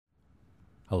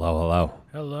Hello, hello.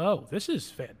 Hello. This is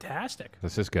fantastic.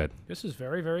 This is good. This is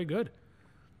very, very good.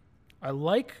 I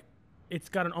like it's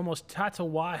got an almost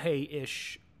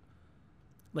Tatawahe-ish,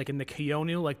 like in the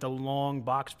Keonu, like the long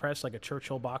box press, like a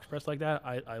Churchill box press like that.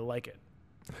 I like it.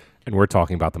 And we're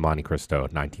talking about the Monte Cristo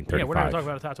 1935. Yeah, we're not talking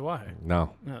about a Tatawahe.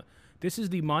 No. No. This is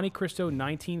the Monte Cristo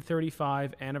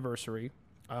 1935 anniversary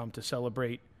to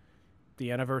celebrate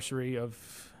the anniversary of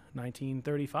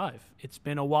 1935. It's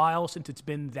been a while since it's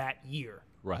been that year.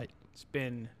 Right. It's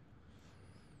been...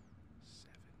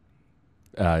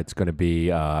 It's going to be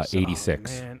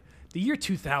 86. Oh, man. The year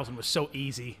 2000 was so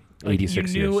easy.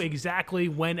 86 You knew years. exactly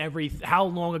when how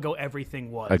long ago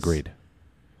everything was. Agreed. It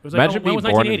was like, Imagine when being was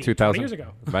born in 1980? 2000. 20 years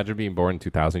ago. Imagine being born in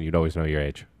 2000. You'd always know your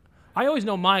age. I always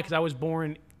know mine because I was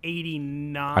born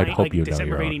 89, I'd hope like you know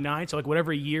December of your own. 89. So like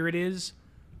whatever year it is,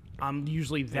 I'm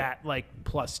usually that like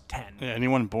plus 10. Yeah,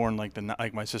 anyone born like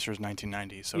my sister's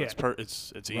 1990, so Yeah.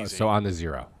 it's easy. So on the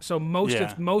zero. So most Yeah.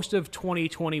 of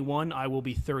 2021, I will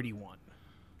be 31,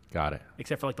 Got it.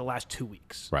 except for like the last 2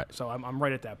 weeks. Right. So I'm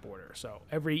right at that border. So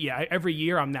every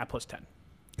year I'm that plus 10.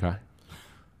 Okay.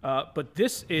 But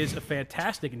this is a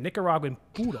fantastic Nicaraguan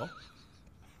puro,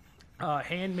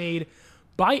 handmade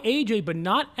by AJ, but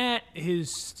not at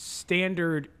his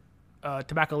standard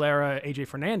Tabacalera AJ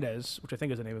Fernandez, which I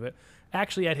think is the name of it.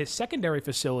 Actually, at his secondary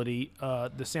facility,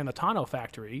 the San Latano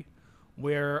factory,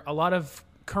 where a lot of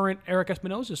current Eric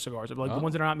Espinosa cigars, like the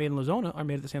ones that are not made in Lozona, are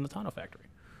made at the San Latano factory.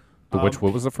 What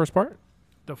was the first part?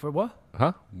 For what?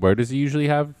 Huh? Where does he usually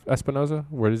have Espinosa?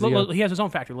 Where does he have? He has his own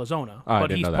factory, Lozona, I but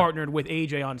didn't he's know that. partnered with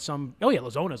AJ on some. Oh yeah,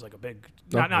 Lozona's like a big,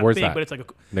 not where's big, that? but it's like a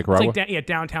Nicaragua? It's like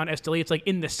downtown Esteli. It's like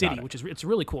in the city, it. which is it's a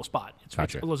really cool spot.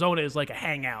 Gotcha. Lozona is like a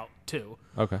hangout too.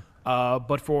 Okay.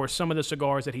 But for some of the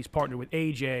cigars that he's partnered with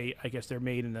AJ, I guess they're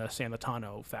made in the San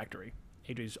Latano factory,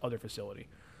 AJ's other facility.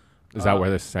 Is that where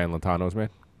the San Latano is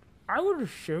made? I would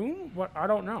assume, but I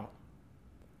don't know.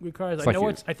 Because It's I like know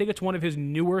you- I think it's one of his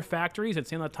newer factories, and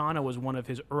San Latano was one of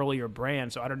his earlier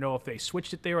brands. So I don't know if they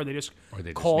switched it there or they just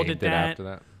called it that. after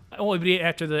that. Only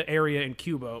after the area in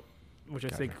Cuba, which I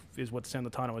think is what San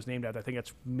Latano was named after. I think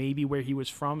that's maybe where he was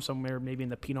from, somewhere maybe in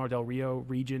the Pinar del Rio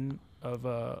region of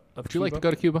Would you Cuba. like to go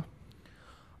to Cuba?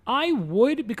 I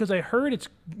would, because I heard it's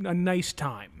a nice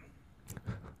time.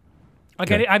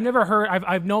 Like Okay. I've never heard.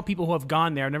 I've known people who have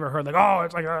gone there. I've never heard like, oh,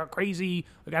 it's like a crazy.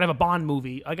 Like I have a Bond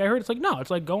movie. Like I heard it's like no, it's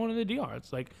like going to the DR.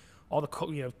 It's like all the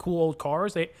cool old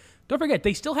cars. They don't forget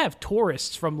they still have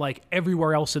tourists from like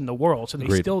everywhere else in the world. So they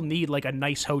Agreed. still need like a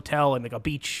nice hotel and like a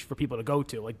beach for people to go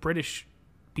to. Like British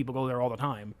people go there all the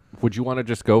time. Would you want to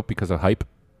just go because of hype?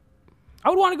 I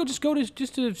would want to go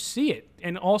just to see it,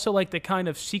 and also like the kind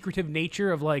of secretive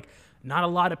nature of like not a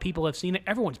lot of people have seen it.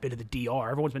 Everyone's been to the DR.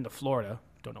 Everyone's been to Florida.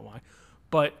 Don't know why,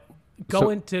 but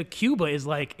going to Cuba is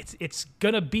like it's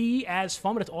gonna be as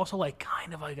fun, but it's also like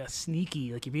kind of like a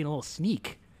sneaky, like you're being a little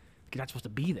sneak. You're not supposed to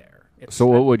be there. It's So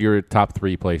what would your top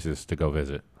 3 places to go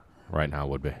visit right now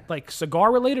would be? like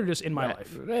cigar related, or just in my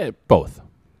life. Both.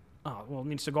 Oh well, I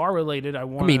mean cigar related. I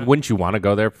want. I mean, wouldn't you want to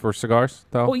go there for cigars,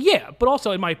 though? well, yeah, but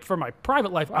also for my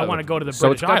private life, I want to go to the so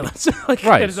British it's gotta be- Islands. Like,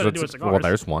 right. that has So nothing to do with it's, cigars. well,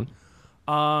 there's one.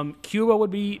 Cuba would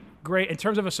be great. In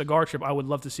terms of a cigar trip, I would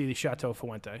love to see the Chateau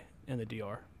Fuente in the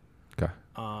DR. Okay.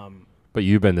 But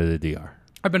you've been to the DR.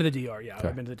 I've been to the DR, yeah. Okay.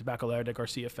 I've been to the Tabacalera de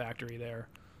Garcia factory there.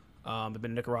 I've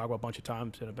been to Nicaragua a bunch of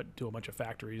times and I've been to a bunch of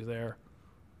factories there.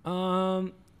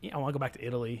 Yeah, I want to go back to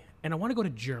Italy, and I want to go to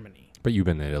Germany. But you've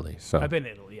been to Italy, so. I've been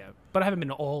to Italy, yeah. But I haven't been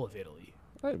to all of Italy.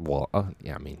 Well,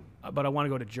 yeah, I mean, But I want to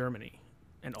go to Germany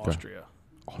and Austria.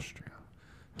 Austria.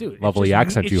 Dude, it's Lovely just-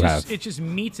 accent it's you just- have. It's just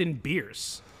meats and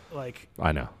beers. Like,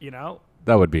 I know. you know?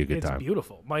 That would be a good It's time.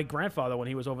 beautiful. My grandfather, when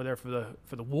he was over there for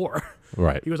the war,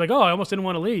 Right. he was like, "Oh, I almost didn't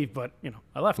want to leave, but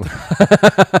I left."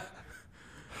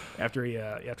 after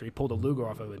he pulled a Luger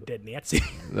off of a dead Nazi,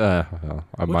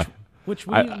 Well, which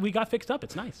I- we got fixed up.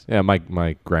 It's nice. yeah,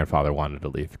 my grandfather wanted to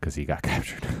leave because he got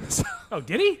captured. So- Oh,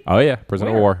 did he? oh, yeah. Prisoner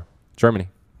of Where? war. Germany.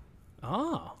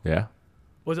 Oh, Yeah.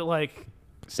 was it like?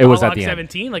 It was at Stalag the end.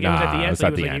 17? Like Nah, it was at the end. it was so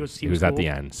at the end. He was at the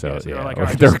cool? end. So Yeah, so they're yeah, like, all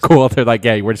right, they're just- cool. They're like,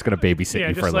 yeah, we're just gonna babysit Yeah,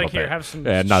 you for just a like little here, bit. have some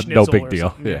yeah, no schnitzel big or deal.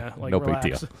 something. Yeah, like, no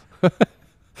relax. big deal.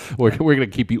 We're gonna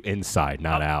keep you inside,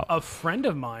 not out. A friend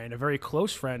of mine, a very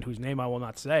close friend, whose name I will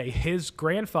not say, his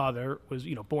grandfather was,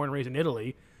 born and raised in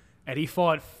Italy, and he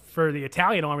fought for the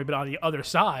Italian army, but on the other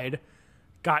side,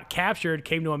 got captured,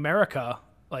 came to America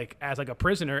like as like a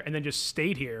prisoner, and then just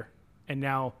stayed here. And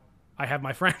now I have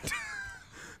my friend.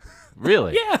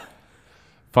 Really? Yeah.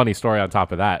 Funny story on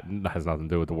top of that, has nothing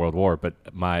to do with the World War, but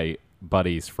my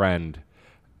buddy's friend,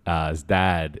 his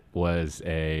dad was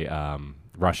a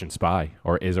Russian spy,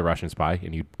 or is a Russian spy,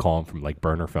 and you'd call him from like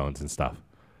burner phones and stuff.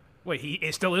 Wait,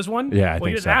 he still is one? Yeah, I well, he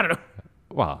think just so. added him.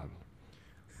 Well,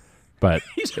 but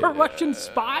He's a Russian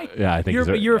spy. yeah, I think your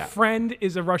he's a- your yeah. friend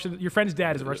is a Russian. Your friend's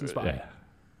dad is a Russian spy. yeah,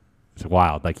 it's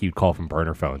wild. Like he'd call from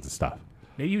burner phones and stuff.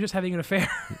 Maybe you're just having an affair.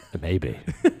 Maybe,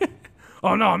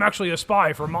 Oh no, I'm actually a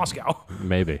spy for Moscow.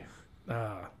 maybe.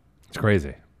 It's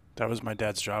crazy. That was my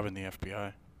dad's job in the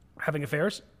FBI. Having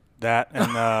affairs? That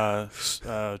and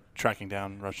tracking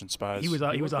down Russian spies. He was a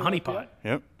honeypot.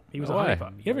 Yep. He was a No way.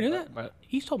 honeypot. You ever knew that? But-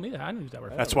 He's told me that. I didn't use that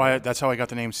word. That's how I got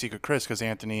the name Secret Chris, because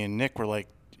Anthony and Nick were like,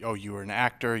 "Oh, you were an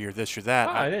actor. You're this. You're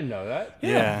that." didn't know that.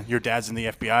 Yeah. Your dad's in the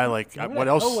FBI. Like, what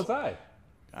else? Oh, was I?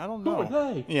 I don't know. was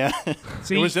I? Yeah.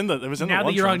 See, it was in the now that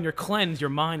lunch you're room. on your cleanse, your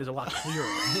mind is a lot clearer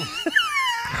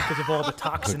because of all the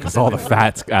toxins. Because all the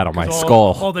fat's out of my all,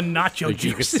 skull. all the nacho Like, juice.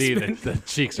 you can see has been- that the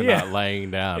cheeks are Yeah. not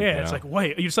laying down. Yeah, you it's know? like,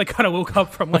 wait, you just like kind of woke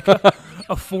up from like a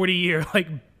 40-year like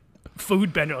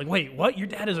food bender. Like, wait, what? Your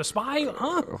dad is a spy?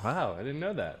 Huh? wow, I didn't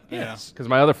know that. Yeah. Because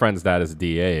my other friend's dad is a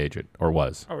DEA agent, or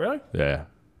was. Oh, really? Yeah.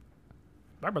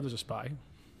 My brother's a spy.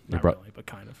 Not bro- really, but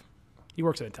kind of. He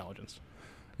works in intelligence.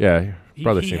 Yeah, your He,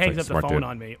 brother he seems hangs like a up the smart phone dude.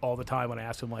 on me all the time when I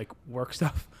ask him like work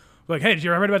stuff. Like, hey, did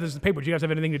you read about this in the paper? Do you guys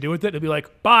have anything to do with it? He'll be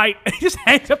like, bye. And he just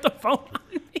hangs up the phone on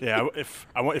me. Yeah, if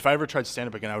I ever tried stand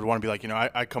up again, I would want to be like,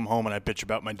 I come home and I bitch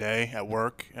about my day at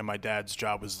work, and my dad's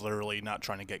job was literally not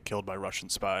trying to get killed by Russian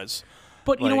spies.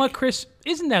 But you know Like- what, Chris?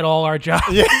 Isn't that all our job?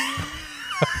 Yeah.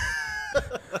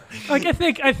 Like I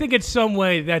think in some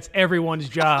way that's everyone's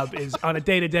job is on a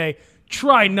day-to-day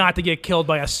try not to get killed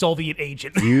by a Soviet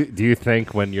agent. Do you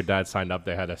think when your dad signed up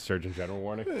they had a Surgeon General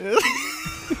warning?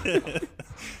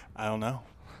 I don't know.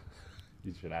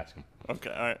 You should ask him. Okay,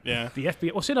 all right, yeah. The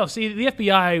FBI. Well, see, the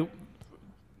FBI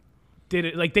did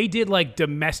it like they did like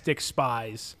domestic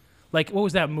spies. Like what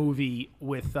was that movie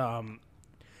with?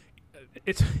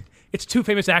 It's two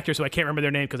famous actors, so I can't remember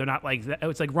their name because they're not like.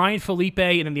 It's like Ryan Felipe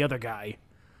and then the other guy.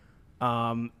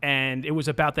 And it was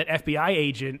about that FBI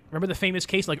agent. Remember the famous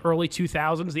case, like early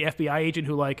 2000s, the FBI agent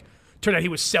who like turned out he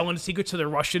was selling secrets to the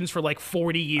Russians for like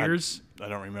 40 years. I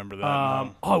don't remember that.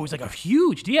 no. Oh, it was like a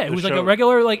huge, yeah. It The was like a show-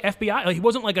 regular like FBI. Like he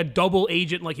wasn't like a double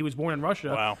agent like he was born in Russia.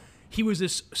 Wow. He was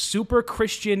this super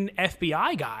Christian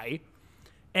FBI guy,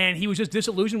 and he was just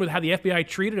disillusioned with how the FBI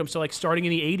treated him. So like starting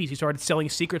in the 80s, he started selling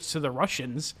secrets to the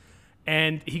Russians.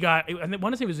 And he got, and I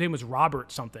want to say his name was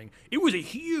Robert something. It was a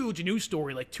huge news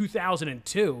story, like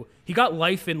 2002. He got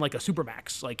life in like a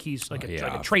Supermax, like he's like a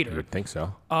Yeah, traitor. You would think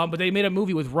so. But they made a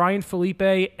movie with Ryan Felipe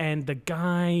and the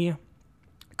guy,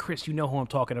 Chris, you know who I'm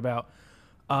talking about.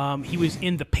 He was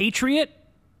in The Patriot,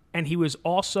 and he was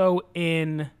also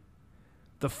in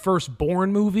the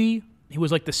Firstborn movie. He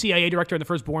was like the CIA director in the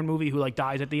Firstborn movie who like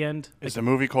dies at the end. Is the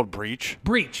movie called Breach?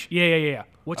 Breach. Yeah.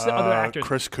 What's the other actor?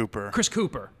 Chris Cooper. Chris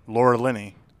Cooper. Laura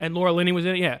Linney. And Laura Linney was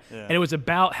in it, yeah. And it was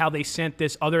about how they sent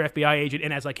this other FBI agent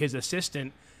in as like his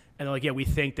assistant, and they're like, yeah, we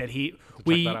think that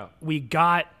that out. we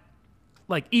got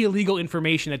like illegal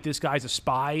information that this guy's a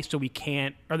spy, so we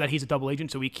can't, or that he's a double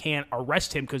agent, so we can't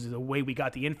arrest him because the way we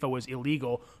got the info was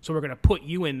illegal. So we're gonna put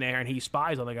you in there, and he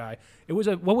spies on the guy. It was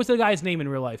what was the guy's name in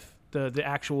real life? The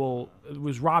actual it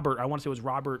was Robert. I want to say it was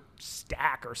Robert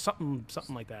Stack or something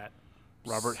like that.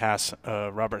 Robert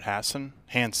Hassan.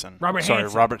 Hansen. Robert Sorry,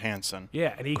 Hansen. Robert Hansen.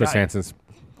 Yeah, and he Chris got Hansen's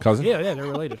cousin. Yeah, they're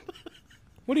related.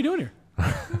 What are you doing here?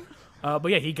 But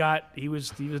yeah, he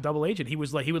was a double agent. He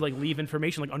would like leave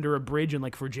information like under a bridge in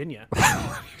like Virginia,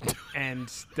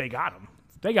 and they got him.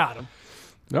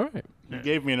 All right. You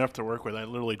gave me enough to work with. I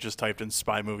literally just typed in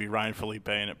spy movie Ryan Felipe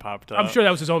and it popped up. I'm sure that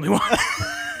was his only one.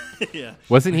 Yeah.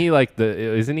 Wasn't he like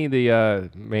isn't he the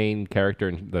main character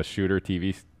in the Shooter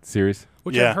TV series?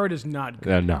 Which Yeah. I've heard is not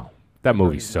good. No. That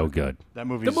movie's so good. That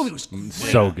movie. The movie was great.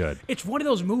 So good. It's one of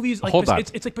those movies like Hold on.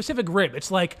 it's like Pacific Rim. It's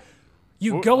like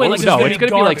you What- go what in like was this his is No, it's gonna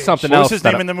gonna be like something What else. was his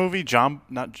that name in the movie? John.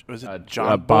 Not was it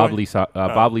John? Bob Boy? Lee Swagger.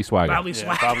 Bobby Yeah,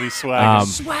 Swagger. Bob Lee Swagger.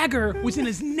 Swagger was in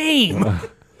his name.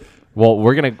 Well,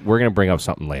 we're gonna bring up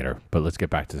something later, but let's get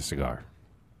back to the cigar.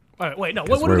 All right, wait, no.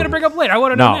 What are we we're- gonna bring up later? I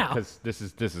want to know No, now. because this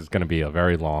is gonna be a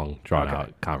very long, drawn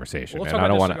out conversation, Let's and talk I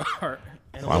don't about want the to. cigar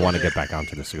and I want to get back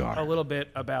onto the a cigar. little bit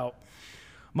about.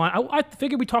 I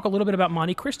figured we'd talk a little bit about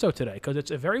Monte Cristo today because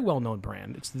it's a very well-known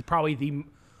brand. It's probably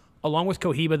along with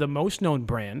Cohiba, the most known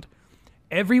brand.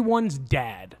 Everyone's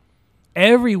dad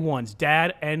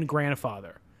and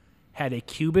grandfather had a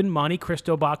Cuban Monte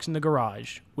Cristo box in the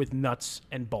garage with nuts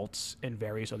and bolts and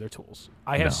various other tools.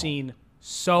 I have seen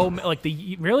like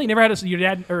really never had your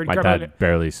dad or My grandfather. dad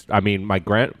barely. My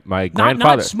Not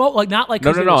grandfather. smoke like not like No,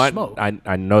 'cause no, they no. would I smoke.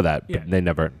 I know that, Yeah. but they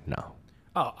never. No.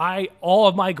 Oh, all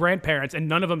of my grandparents, and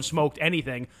none of them smoked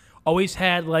anything. always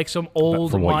had like some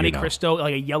old from what Monte you know. Cristo,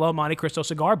 like a yellow Monte Cristo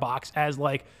cigar box, as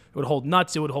like it would hold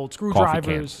nuts, it would hold screwdrivers,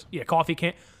 cans. yeah, coffee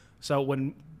can. So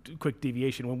quick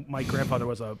deviation, when my grandfather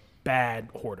was a bad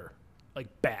hoarder, like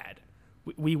bad,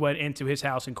 we went into his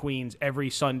house in Queens every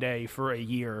Sunday for a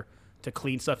year to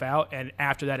clean stuff out, and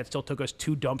after that, it still took us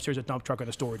 2 dumpsters, a dump truck, and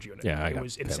a storage unit. Yeah, I it got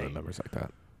was family insane. members like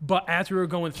that. But as we were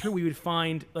going through, we would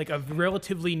find like a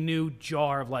relatively new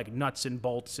jar of like nuts and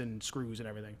bolts and screws and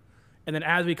everything. And then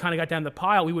as we kind of got down the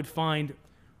pile, we would find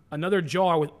another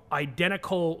jar with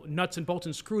identical nuts and bolts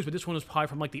and screws, but this one was probably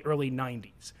from like the early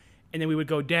 90s. And then we would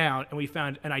go down and we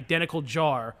found an identical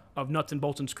jar of nuts and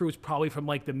bolts and screws, probably from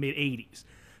like the mid 80s.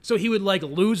 So he would like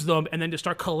lose them and then just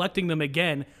start collecting them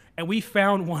again. And we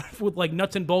found one with like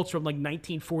nuts and bolts from like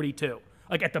 1942,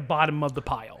 like at the bottom of the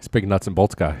pile. It's a big nuts and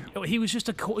bolts guy. He was just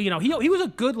a cool, he was a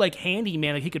good like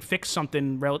handyman. Like he could fix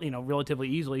something relatively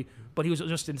easily, but he was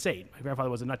just insane. My grandfather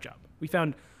was a nut job. We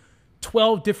found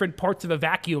 12 different parts of a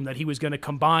vacuum that he was going to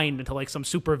combine into like some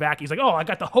super vacuum. He's like, oh, I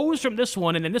got the hose from this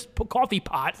one and then this coffee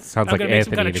pot. Sounds I'm like gonna make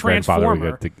some Anthony kind and of your grandfather would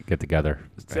transformer. get together.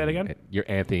 Say it again? Your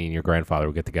Anthony and your grandfather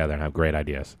would get together and have great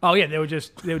ideas. Oh yeah, they would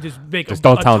just make Just a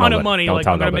don't tell ton of nobody. money. Don't Like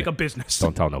tell I'm going to nobody. make a business.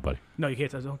 Don't tell nobody. No, you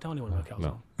can't. Don't tell anyone about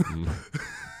Calzone.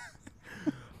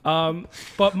 No.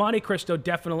 But Monte Cristo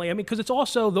definitely. I mean, because it's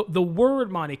also the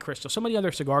word Monte Cristo. So many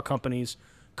other cigar companies,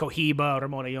 Cohiba,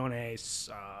 Ramones,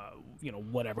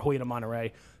 whatever, Hoyo de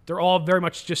Monterrey, they're all very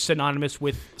much just synonymous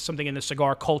with something in the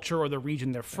cigar culture or the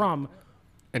region they're from.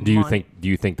 And do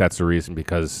you think that's the reason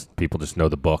because people just know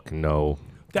the book and know?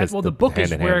 The book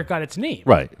is where it got its name.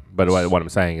 Right. But what I'm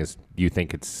saying is, do you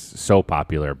think it's so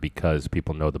popular because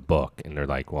people know the book and they're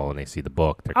like, well, when they see the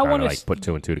book, they're kind of like put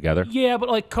 2 and 2 together? Yeah, but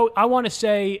like I want to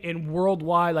say in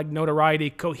worldwide like notoriety,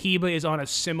 Cohiba is on a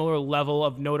similar level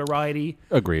of notoriety.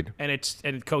 Agreed. And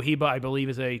Cohiba, I believe,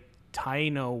 is a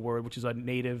Taino word, which is a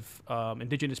native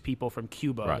indigenous people from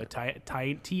Cuba, Right. the Taino,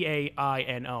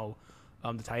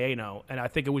 the Taino, and I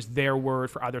think it was their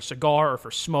word for either cigar or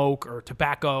for smoke or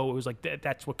tobacco. It was like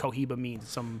that's what Cohiba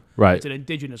means. Right. It's an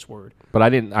indigenous word. But I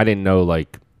didn't know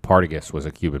like Partagas was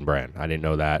a Cuban brand. I didn't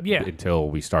know that Yeah. until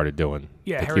we started doing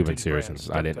the Cuban heritage series. brands,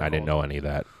 I they're didn't know any of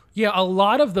that. Yeah, a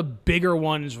lot of the bigger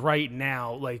ones right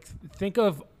now, like think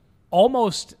of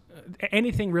almost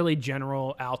anything really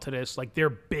General, Altadis, like their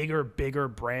bigger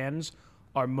brands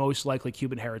are most likely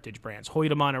Cuban heritage brands. Hoyo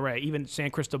de Monterrey, even San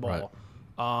Cristobal, Right.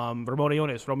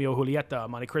 Ramones, Romeo Julieta,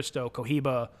 Monte Cristo,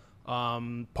 Cohiba,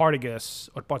 Partagas,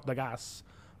 or Partagas.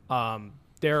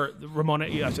 They're I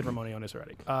said Ramones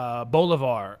already.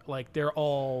 Bolivar, like they're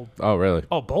all. Oh, really?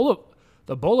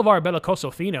 The Bolivar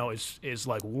Bellicoso Fino is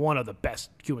like one of the best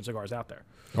Cuban cigars out there.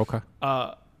 Okay.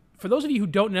 For those of you who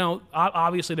don't know,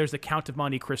 obviously there's the Count of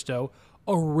Monte Cristo,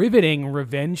 a riveting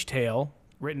revenge tale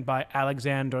written by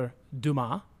Alexandre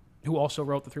Dumas, who also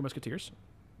wrote The Three Musketeers.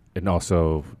 It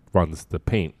also runs the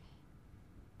paint.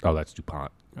 Oh, that's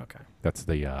DuPont. Okay. That's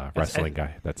the wrestling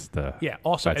guy. That's the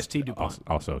Also that's ST DuPont.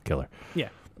 Also a killer. Yeah.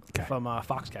 Okay. From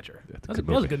Foxcatcher. That was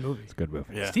Good a good movie. It's a good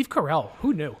movie. Yeah. Steve Carell.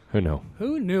 Who knew? Who knew?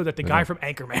 Who knew that the guy from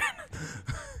Anchorman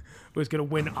was going to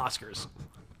win Oscars?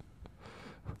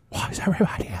 Why is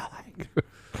everybody yelling?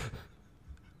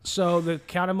 So the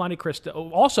Count of Monte Cristo,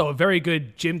 also a very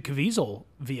good Jim Caviezel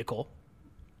vehicle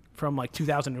from like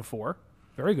 2004.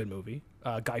 Very good movie.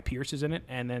 Guy Pearce is in it,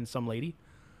 and then some lady.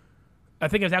 I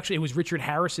think it was Richard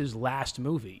Harris's last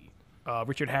movie.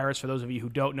 Richard Harris, for those of you who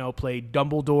don't know, played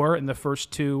Dumbledore in the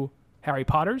first 2 Harry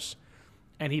Potters,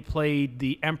 and he played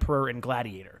the Emperor in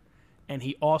Gladiator. And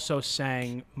he also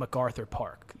sang MacArthur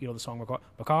Park. You know the song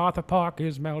MacArthur Park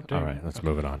is melting. All right, let's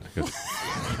move it on.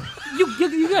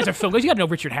 You guys are film guys. You got to know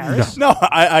Richard Harris. No,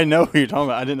 I know who you're talking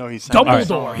about. I didn't know he sang.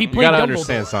 Dumbledore. He You played gotta Dumbledore.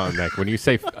 understand something, Nick. When you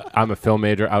say I'm a film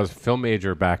major, I was a film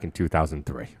major back in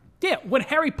 2003. Yeah, when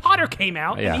Harry Potter came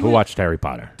out. Yeah, and who watched Harry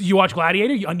Potter? Do you watch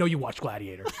Gladiator? I know you watch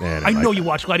Gladiator. Man, I know you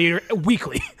watch Gladiator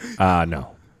weekly.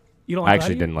 No, You don't like I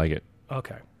actually Gladiator? didn't like it.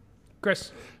 Okay.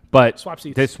 Chris, But Swap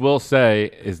seats. this will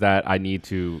say is that I need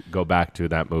to go back to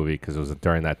that movie because it was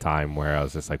during that time where I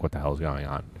was just like, what the hell is going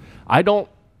on? I don't,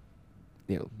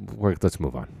 let's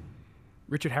move on.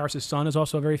 Richard Harris's son is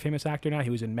also a very famous actor now. He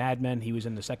was in Mad Men. He was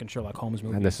in the second Sherlock Holmes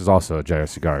movie. And this is also a JR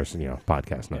Cigars,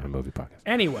 podcast, not a movie podcast.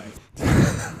 Anyway,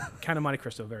 Count of Monte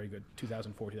Cristo, very good.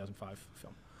 2004, 2005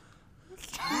 film.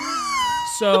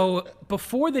 So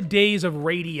before the days of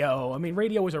radio, I mean,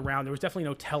 radio was around. There was definitely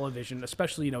no television,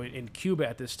 especially, in Cuba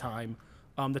at this time.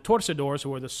 The torcedores,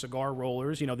 who were the cigar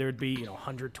rollers, there'd be,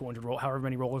 100, 200, however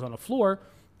many rollers on the floor,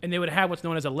 and they would have what's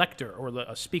known as a lector or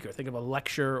a speaker. Think of a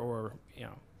lecture or,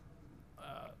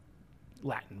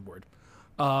 Latin word.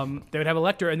 They would have a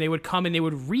lector, and they would come and they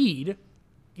would read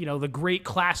the great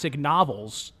classic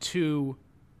novels to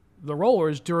the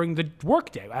rollers during the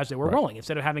workday as they were rolling.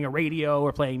 Instead of having a radio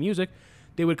or playing music,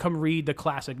 they would come read the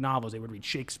classic novels. They would read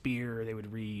Shakespeare. They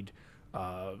would read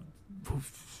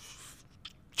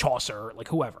Chaucer, like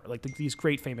whoever, like these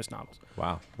great famous novels.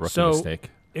 Wow, rookie So mistake.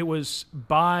 it was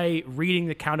by reading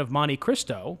The Count of Monte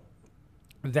Cristo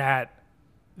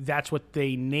that's what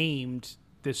they named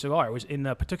this cigar. It was in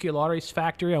the Particulari's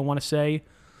factory, I want to say.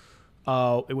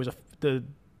 It was the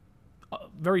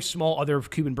very small other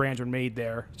Cuban brands were made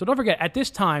there. So don't forget, at this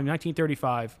time,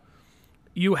 1935,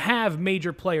 you have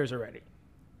major players already.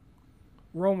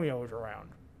 Romeo's around.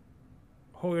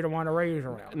 Julio de Monterrey's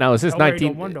around. Now, is this El Rey 19?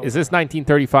 del Mundo Is this around.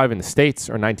 1935 in the States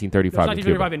or 1935 It's in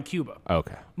Cuba? 1935 in Cuba.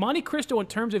 Okay. Monte Cristo, in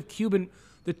terms of Cuban,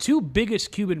 the two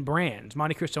biggest Cuban brands,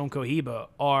 Monte Cristo and Cohiba,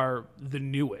 are the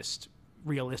newest,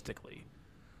 realistically.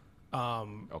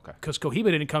 Okay. Because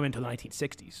Cohiba didn't come until the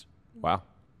 1960s. Wow.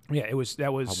 Yeah,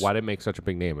 that was. Why did it make such a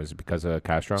big name? Is it because of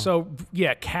Castro? So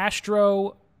yeah,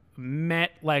 Castro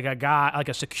met like a guy, like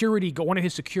one of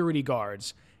his security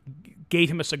guards, gave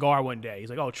him a cigar one day. He's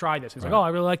like, "Oh, try this." He's like, "Oh, I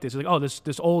really like this." He's like, "Oh, this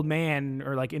old man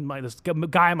or like this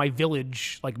guy in my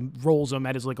village like rolls them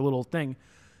at his like a little thing."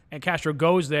 And Castro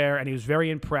goes there, and he was very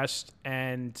impressed.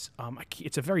 And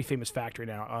it's a very famous factory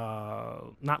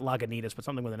now, not Lagunitas, but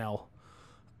something with an L.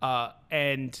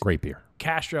 And Great beer.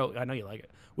 Castro, I know you like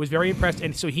it, was very impressed.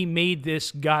 And so he made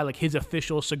this guy like his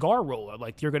official cigar roller.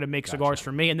 Like, you're going to make cigars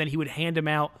for me. And then he would hand them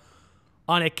out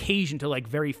on occasion to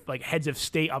like heads of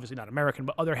state, obviously not American,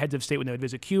 but other heads of state when they would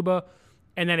visit Cuba.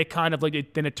 And then it kind of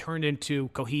it turned into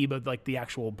Cohiba, like the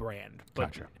actual brand.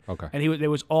 But, Gotcha. Okay. And there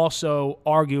was also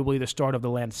arguably the start of the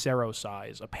Lancero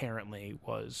size, apparently,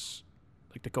 was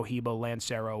like the Cohiba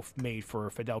Lancero made for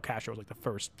Fidel Castro was like the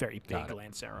first very big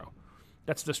Lancero.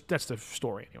 That's the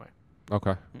story anyway.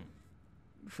 Okay.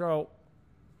 So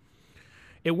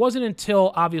it wasn't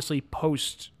until obviously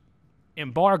post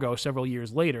embargo several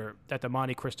years later that the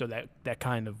Monte Cristo that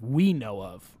kind of we know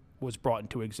of was brought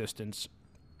into existence.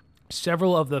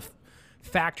 Several of the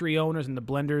factory owners and the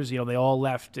blenders, they all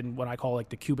left in what I call like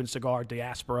the Cuban cigar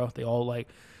diaspora. They all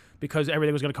because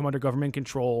everything was going to come under government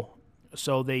control.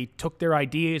 So they took their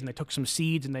ideas and they took some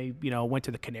seeds and they, went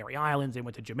to the Canary Islands. They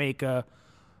went to Jamaica.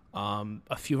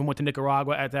 A few of them went to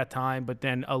Nicaragua at that time, but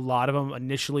then a lot of them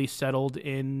initially settled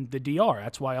in the DR.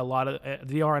 That's why a lot of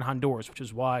DR and Honduras, which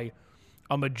is why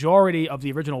a majority of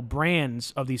the original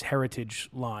brands of these heritage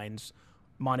lines,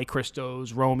 Monte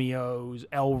Cristos, Romeos,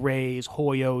 El Reys,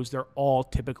 Hoyos, they're all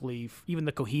typically, even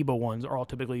the Cohiba ones, are all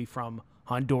typically from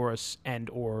Honduras and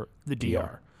or the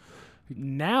DR.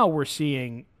 Now we're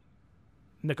seeing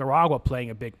Nicaragua playing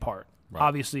a big part. Right.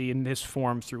 Obviously in this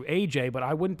form through AJ, but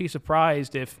I wouldn't be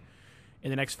surprised if in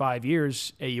the next 5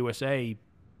 years AUSA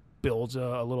builds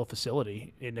a little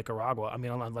facility in Nicaragua. I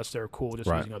mean, unless they're cool just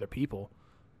using other people.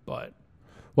 But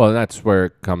well, and that's where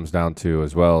it comes down to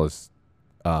as well as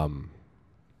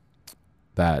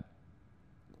that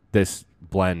this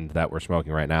blend that we're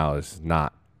smoking right now is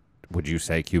not, would you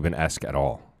say, Cuban-esque at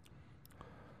all?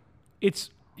 It's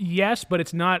yes, but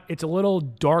it's not. It's a little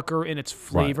darker in its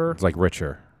flavor. Right. It's like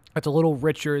richer. It's a little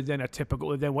richer than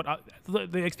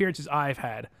the experiences I've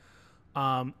had.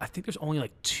 I think there's only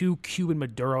like 2 Cuban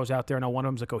Maduros out there, and one of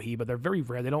them's a Cohiba. They're very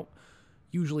rare. They don't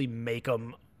usually make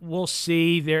them. We'll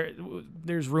see.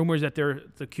 There's rumors that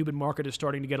the Cuban market is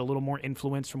starting to get a little more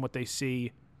influence from what they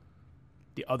see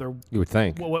the other, you would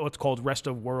think, what's called rest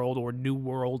of world or new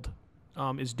world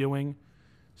is doing.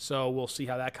 So we'll see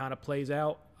how that kind of plays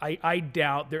out. I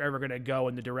doubt they're ever going to go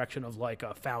in the direction of like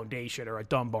a Foundation or a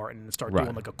Dumbarton and start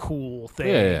doing like a cool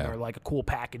thing or like a cool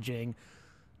packaging.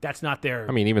 That's not their.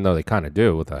 I mean, even though they kind of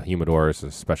do with a humidor is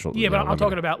a special. Yeah, but I'm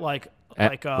talking about like a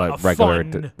regular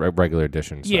fun, regular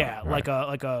edition. Stuff, yeah, right.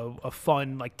 like a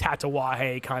fun like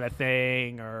Tatawahe kind of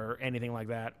thing or anything like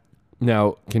that.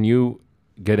 Now, can you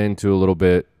get into a little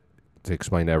bit to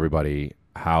explain to everybody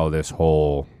how this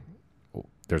whole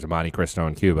there's a Monte Cristo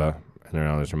in Cuba and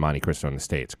there's a Monte Cristo in the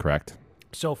States, correct?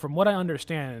 So from what I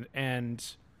understand, and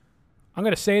I'm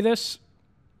going to say this.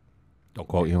 Don't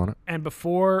quote you on it. And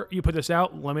before you put this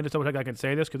out, let me just double check I can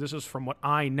say this because this is from what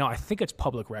I know. I think it's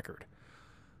public record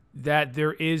that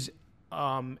there is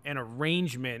an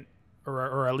arrangement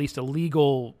or at least a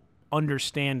legal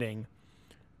understanding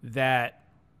that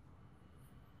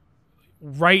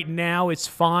right now it's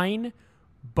fine,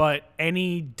 but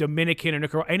any Dominican or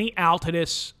Nicaragua, any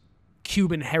Altadis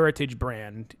Cuban heritage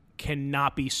brand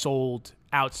cannot be sold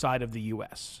outside of the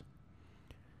U.S.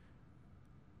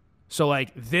 So,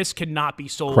 like, this cannot be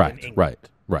sold in England.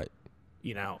 Right.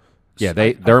 Yeah,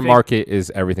 so their market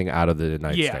is everything out of the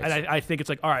United States. Yeah, and I think it's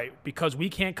like, all right, because we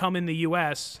can't come in the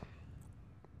U.S.,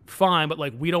 fine, but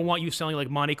like we don't want you selling like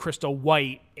Monte Cristo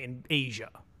White in Asia.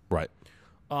 Right.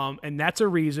 And that's a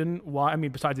reason why, I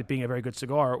mean, besides it being a very good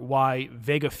cigar, why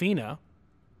Vega Fina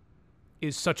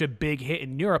is such a big hit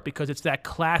in Europe, because it's that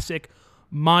classic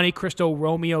Monte Cristo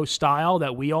Romeo style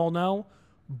that we all know,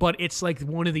 but it's like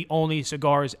one of the only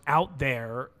cigars out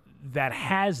there that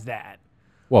has that.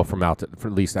 Well, from at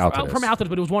least Altadis. From Altadis,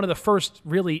 but it was one of the first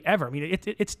really ever. I mean,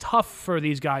 it's tough for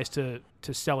these guys to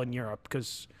sell in Europe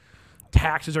because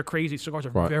taxes are crazy. Cigars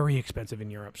are very expensive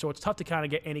in Europe, so it's tough to kind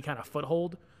of get any kind of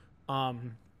foothold.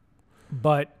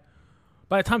 But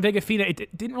by the time Vega Fina,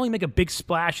 it didn't really make a big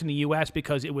splash in the U.S.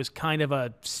 because it was kind of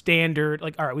a standard.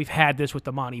 Like, all right, we've had this with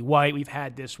the Monty White, we've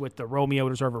had this with the Romeo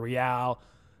Reserva Real.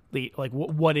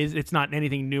 What is? It's not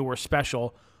anything new or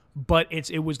special, but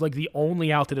it was like the only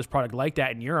Altadis product like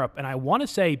that in Europe. And I want to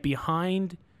say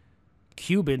behind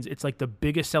Cubans, it's like the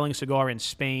biggest selling cigar in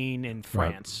Spain and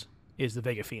France is the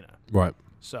Vega Fina. Right.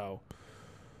 So.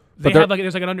 There's like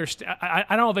an understand. I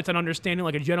don't know if it's an understanding,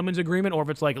 like a gentleman's agreement, or if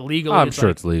it's like legal. I'm sure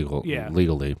it's legal. Yeah.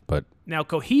 Legally, but now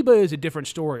Cohiba is a different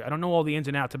story. I don't know all the ins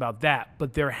and outs about that,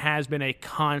 but there has been a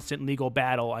constant legal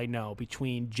battle, I know,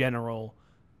 between General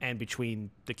and between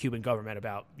the Cuban government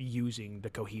about using the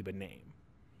Cohiba name.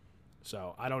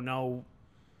 So I don't know.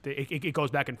 It goes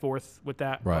back and forth with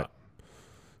that. Right.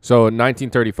 So in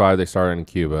 1935 they started in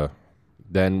Cuba.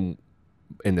 Then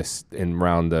in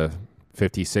around the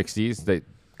 50s, 60s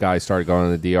guys started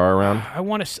going to the DR around. I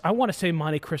want to say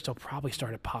Monte Cristo probably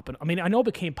started popping. I mean, I know it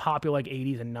became popular like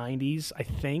 80s and 90s, I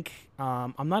think.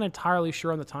 I'm not entirely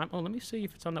sure on the time. Oh, let me see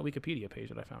if it's on that Wikipedia page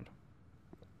that I found.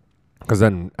 Because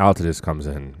then Altadis comes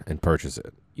in and purchases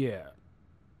it. Yeah.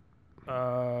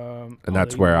 And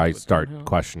that's where I start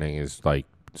questioning is like,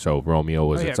 so Romeo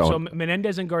was its own. So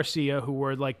Menendez and Garcia, who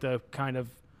were like the kind of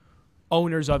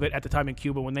owners of it at the time in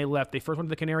Cuba, when they left, they first went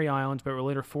to the Canary Islands, but were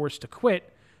later forced to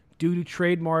quit due to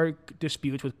trademark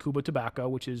disputes with Cuba Tobacco,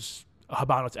 which is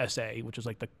Habanos S.A., which is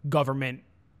like the government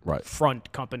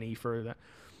front company for that.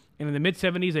 And in the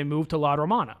mid-'70s, they moved to La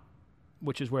Romana,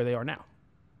 which is where they are now.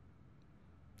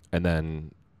 And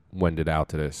then when did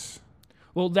Altadis?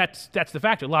 Well, that's the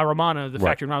factory. La Romana, the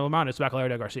factory in La Romana is Bacalera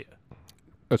de Garcia.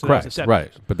 So correct,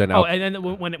 right. But then and then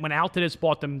when Altadis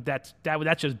bought them, that's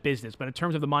just business. But in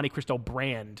terms of the Monte Cristo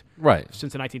brand,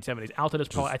 since the 1970s,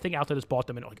 I think Altadis bought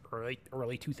them in like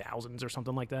early 2000s or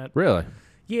something like that. Really?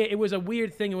 Yeah, it was a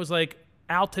weird thing. It was like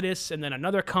Altadis and then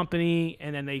another company,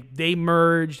 and then they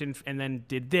merged and then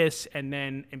did this, and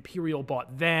then Imperial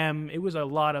bought them. It was a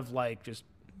lot of like just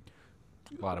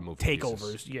a lot of moving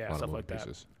takeovers, pieces. stuff like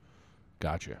that.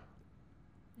 Gotcha.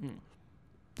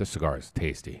 This cigar is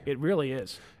tasty. It really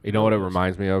is. You know what it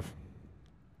reminds me of?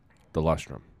 The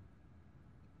Lustrum.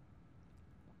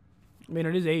 I mean,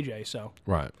 it is AJ, so.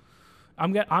 Right.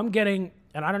 I'm getting,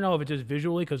 and I don't know if it's just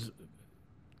visually, because,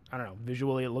 I don't know,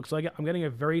 visually it looks like it. I'm getting a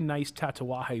very nice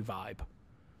Tatuaje vibe.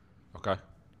 Okay.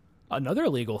 Another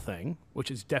legal thing, which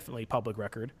is definitely public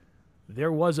record,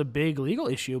 there was a big legal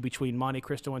issue between Monte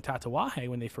Cristo and Tatuaje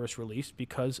when they first released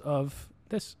because of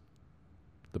this.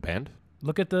 The band?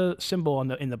 Look at the symbol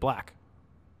in the black.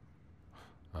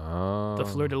 Oh. The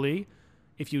fleur de lis.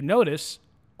 If you notice,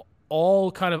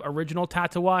 all kind of original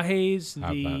Tatuajes,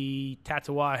 the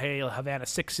Tatuaje Havana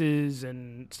 6s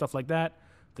and stuff like that,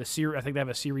 I think they have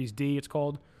a Series D, it's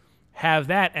called, have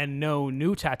that, and no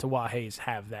new Tatuajes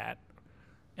have that.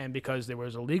 And because there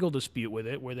was a legal dispute with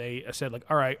it where they said, like,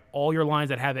 all right, all your lines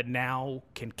that have it now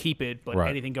can keep it, but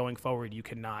anything going forward, you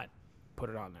cannot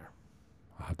put it on there.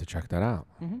 I'll have to check that out.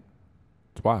 Mm-hmm.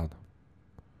 It's wild.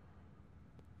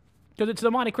 Because it's the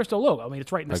Monte Cristo logo. I mean,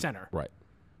 it's right in the center. Right.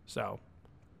 So,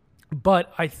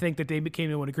 but I think that they came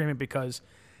to an agreement because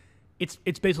it's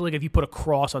basically like if you put a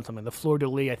cross on something. The fleur de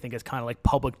lis, I think, is kind of like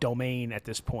public domain at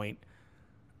this point.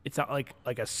 It's not like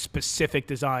a specific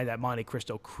design that Monte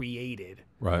Cristo created.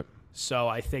 Right. So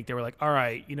I think they were like, all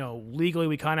right, legally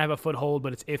we kind of have a foothold,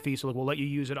 but it's iffy. So we'll let you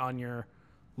use it on your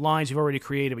lines you've already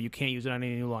created, but you can't use it on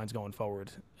any new lines going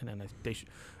forward. And then they should.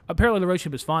 Apparently the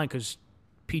relationship is fine because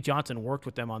Pete Johnson worked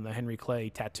with them on the Henry Clay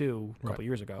tattoo a couple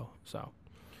years ago. So,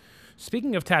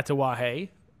 speaking of Tatuaje,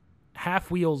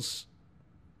 Half Wheel's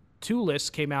 2 lists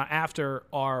came out after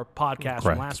our podcast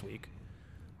from last week,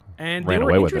 and they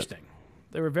were interesting.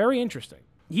 They were very interesting.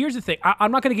 Here's the thing: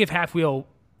 I'm not going to give Half Wheel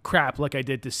crap like I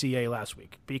did to CA last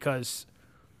week because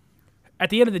at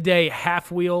the end of the day,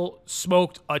 Half Wheel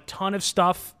smoked a ton of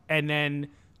stuff and then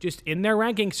just in their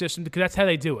ranking system, because that's how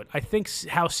they do it. I think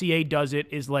how CA does it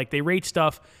is like they rate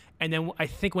stuff, and then I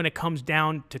think when it comes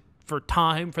down for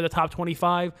time for the top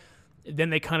 25, then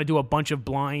they kind of do a bunch of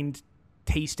blind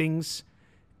tastings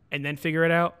and then figure it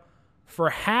out. For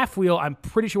Half Wheel, I'm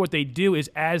pretty sure what they do is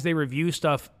as they review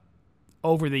stuff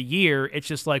over the year, it's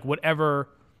just like whatever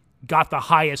got the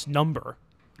highest number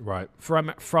Right.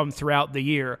 from throughout the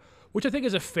year, which I think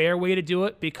is a fair way to do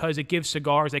it because it gives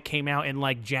cigars that came out in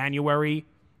like January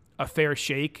a fair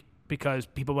shake because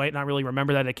people might not really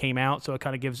remember that it came out, so it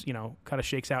kind of gives, kind of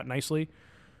shakes out nicely.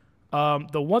 The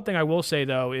one thing I will say,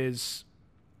 though, is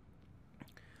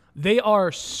they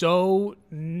are so,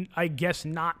 I guess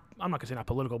not, I'm not going to say not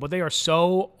political, but they are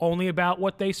so only about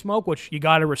what they smoke, which you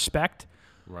got to respect.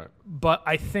 Right. But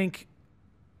I think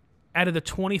out of the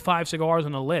 25 cigars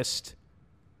on the list,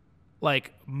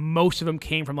 like most of them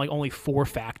came from like only 4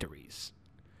 factories.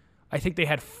 I think they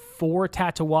had 4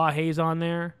 Tatuajes on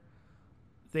there.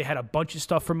 They had a bunch of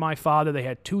stuff from My Father. They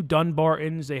had 2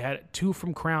 Dunbartons. They had 2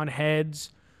 from Crown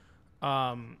Heads.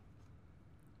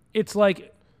 It's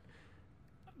like,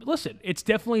 listen, it's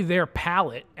definitely their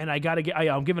palate, and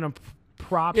I'm giving them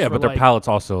props. Yeah, for but their like, palate's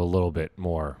also a little bit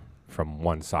more from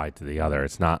one side to the other.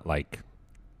 It's not like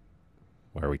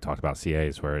where we talked about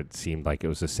CAs, where it seemed like it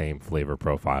was the same flavor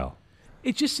profile.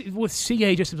 It just, with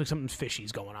CA, it just seems like something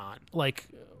fishy's going on. Like,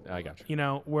 I got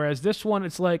you. Whereas this one,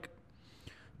 it's like,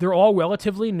 they're all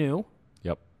relatively new.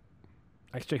 Yep.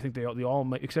 Actually, I think they all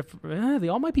might, except for, they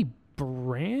all might be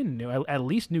brand new, at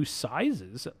least new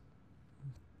sizes.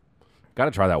 Got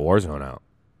to try that Warzone out.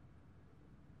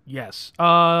 Yes.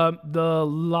 The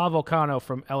La Volcano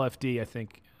from LFD, I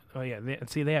think. Oh, yeah.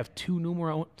 They have 2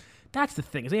 numero. That's the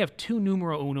thing, is they have 2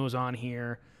 numero unos on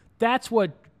here. That's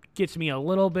what gets me a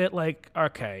little bit like,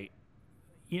 okay.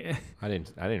 Yeah. I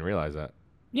didn't realize that.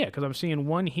 Yeah, because I'm seeing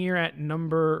one here at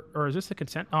number, or is this the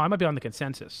consent? Oh, I might be on the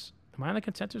consensus. Am I on the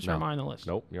consensus or am I on the list?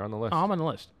 Nope, you're on the list. Oh, I'm on the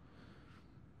list.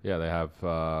 Yeah, they have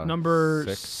number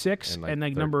 6 and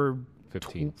like number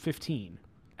 15. 15.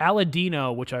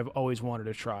 Aladino, which I've always wanted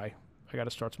to try. I got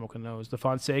to start smoking those. The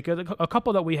Fonseca, a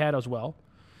couple that we had as well.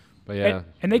 But yeah,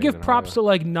 and they give props to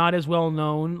like not as well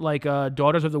known, like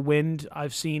Daughters of the Wind.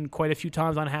 I've seen quite a few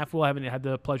times on Half Wheel. I haven't had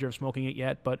the pleasure of smoking it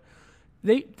yet, but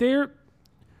they're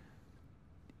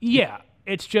yeah.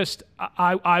 It's just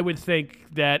I would think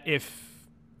that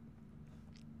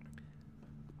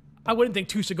I wouldn't think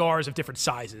 2 cigars of different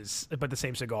sizes, but the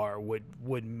same cigar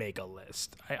would make a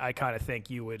list. I kind of think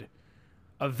you would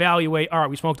evaluate, all right,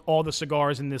 we smoked all the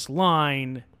cigars in this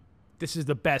line. This is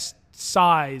the best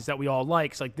size that we all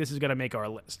like. So, like, this is going to make our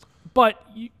list. But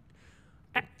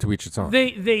to each its own.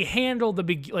 They handle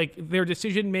their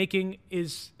decision making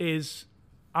is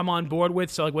I'm on board with.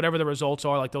 So, like, whatever the results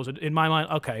are, like those are, in my mind,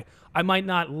 okay. I might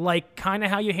not like kind of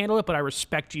how you handle it, but I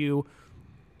respect you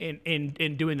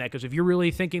in doing that, because if you're really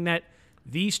thinking that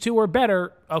these 2 are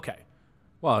better, okay.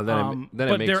 Well, then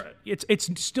it makes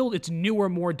it's newer,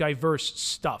 more diverse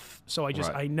stuff. So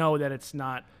I know that it's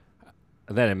not.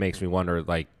 Then it makes me wonder.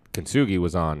 Like Kintsugi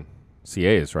was on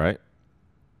CAs, right?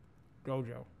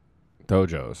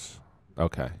 Dojos.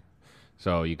 Okay,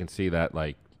 so you can see that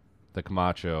like the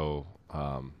Camacho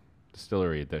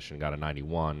Distillery Edition got a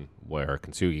 91, where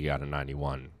Kintsugi got a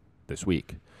 91 this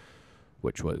week,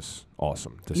 which was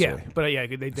awesome to see. But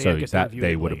they so I guess that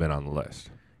they would have been on the list.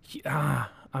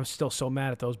 I'm still so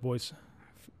mad at those boys.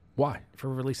 Why? For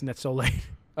releasing that so late.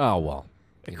 Oh well,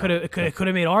 it could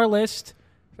have made our list.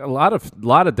 A lot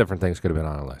of different things could have been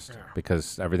on our list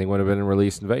because everything would have been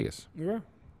released in Vegas. Yeah.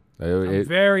 I'm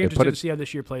very interested to see how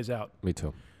this year plays out. Me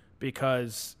too.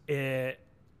 Because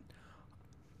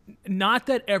not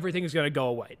that everything is going to go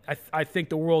away. I think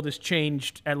the world has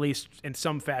changed, at least in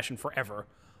some fashion, forever.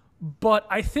 But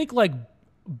I think like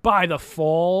by the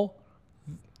fall,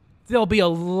 there'll be a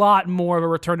lot more of a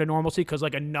return to normalcy because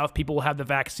like enough people will have the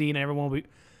vaccine and everyone will be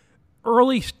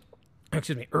early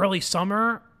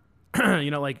summer.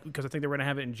 Like because I think they're going to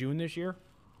have it in June this year.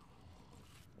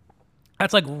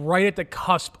 That's like right at the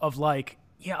cusp of like,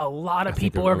 a lot of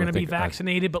people are going to be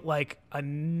vaccinated, but like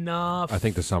enough. I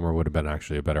think the summer would have been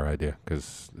actually a better idea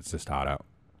because it's just hot out.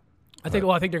 I think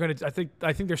they're going to.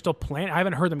 I think they're still planning. I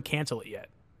haven't heard them cancel it yet.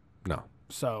 No.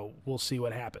 So we'll see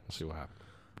what happens.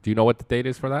 Do you know what the date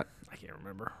is for that? I can't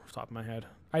remember off the top of my head.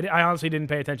 I honestly didn't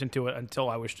pay attention to it until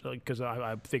I was because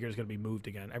I figured it's going to be moved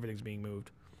again. Everything's being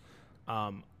moved.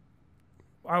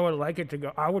 I would like it to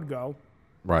go. I would go.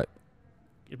 Right.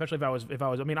 Especially if I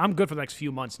was. I mean, I'm good for the next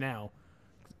few months now.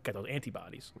 Got those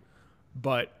antibodies.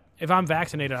 But if I'm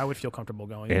vaccinated, I would feel comfortable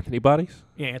going. Antibodies?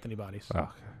 Yeah, antibodies. Oh, okay.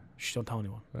 Shh, don't tell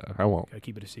anyone. I won't. Gotta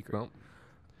keep it a secret. Well.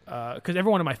 Because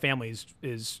everyone in my family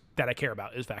is that I care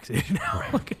about is vaccinated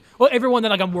now. Well, everyone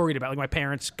that I'm worried about, like my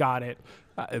parents got it.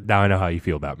 Now I know how you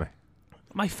feel about me.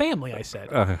 My family, I said.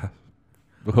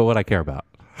 What I care about.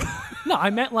 No,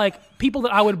 I meant like people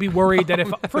that I would be worried that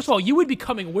if first of all you would be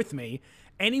coming with me,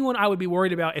 anyone I would be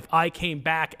worried about if I came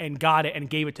back and got it and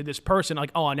gave it to this person.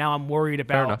 Like, oh, now I'm worried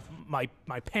about enough.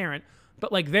 my parent.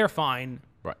 But like, they're fine.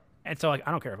 Right. And so like,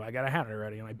 I don't care if I had it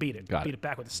already and I beat Got it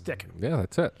back with a stick. Yeah,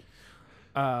 that's it.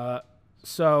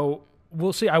 So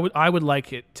we'll see. I would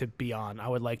like it to be on. I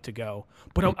would like to go,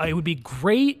 but it would be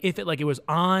great if it was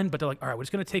on. But they're like, all right, we're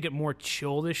just gonna take it more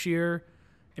chill this year,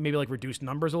 and maybe like reduce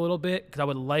numbers a little bit because I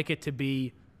would like it to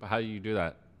be. But how do you do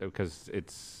that? Because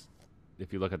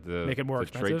if you look at the Make it more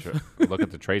the trade expensive? show, look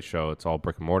at the trade show, it's all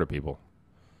brick and mortar people.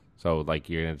 So like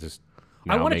you're gonna just.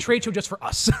 I want a trade show just for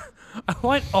us. I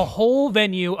want a whole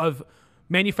venue of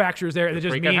manufacturers there, and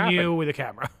just Make me it and you happen. with a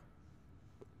camera.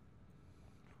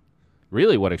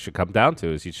 Really, what it should come down to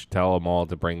is you should tell them all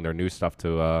to bring their new stuff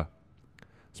to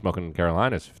Smoking in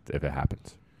Carolinas if it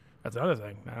happens. That's another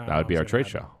thing. That would be our trade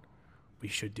show. We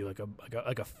should do like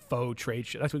a faux trade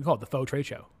show. That's what we call it, the faux trade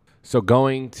show. So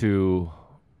going to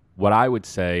what I would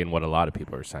say and what a lot of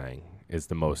people are saying is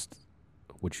the most,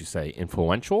 would you say,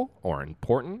 influential or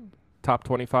important top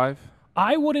 25?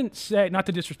 I wouldn't say, not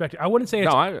to disrespect it, I wouldn't say it's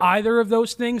No, either of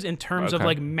those things in terms of Okay.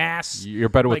 like mass. You're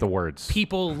better with like, the words.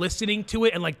 People listening to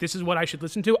it and like, this is what I should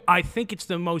listen to. I think it's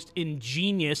the most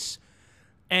ingenious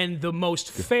and the most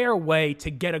fair way to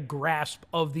get a grasp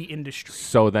of the industry.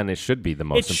 So then it should be the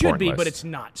most It should important be, list. but it's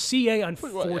not. CA,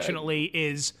 unfortunately,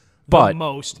 is But- the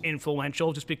most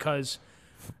influential just because,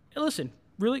 listen,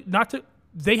 really, not to.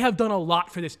 They have done a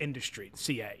lot for this industry,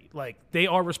 CA. Like, they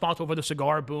are responsible for the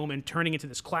cigar boom and turning into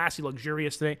this classy,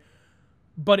 luxurious thing.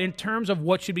 But in terms of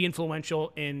what should be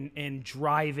influential in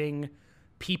driving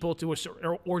people to a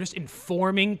certain, or just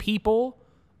informing people,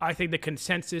 I think the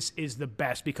consensus is the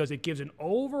best because it gives an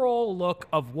overall look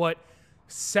of what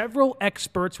several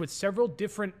experts with several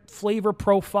different flavor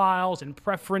profiles and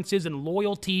preferences and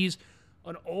loyalties,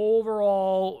 an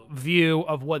overall view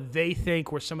of what they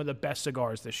think were some of the best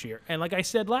cigars this year. And like I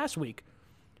said last week,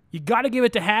 you got to give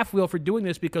it to Half Wheel for doing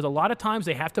this because a lot of times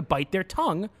they have to bite their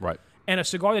tongue. Right. And a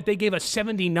cigar that they gave a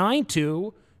 79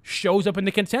 to shows up in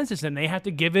the consensus, and they have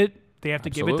to give it give it the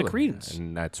Absolutely. credence.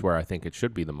 And that's where I think it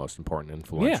should be the most important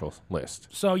influential list.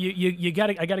 So I got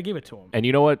to give it to them. And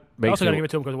you know what I makes also got to me give it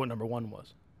to them because of what number one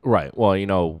was. right? Well, you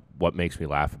know what makes me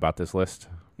laugh about this list?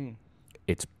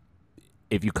 It's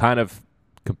if you kind of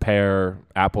compare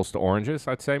apples to oranges,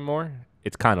 I'd say more.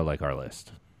 It's kind of like our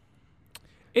list.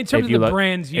 In terms If of you the look-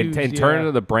 brands used, in terms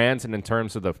of the brands and in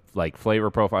terms of the like flavor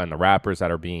profile and the wrappers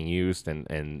that are being used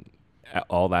and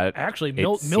all that. actually, it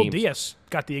Mil seems- Diaz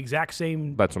got the exact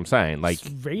same That's what I'm saying. Like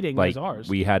rating like as ours.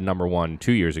 we had number 1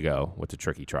 2 years ago with the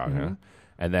Tricky Traga, Mm-hmm.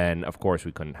 and then of course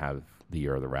we couldn't have the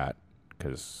Year of the Rat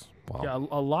because well, yeah,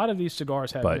 a lot of these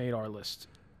cigars have But- made our list.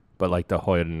 but like the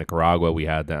Hoya de Nicaragua, we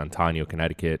had the Antonio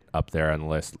Connecticut up there on the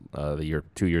list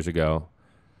 2 years ago.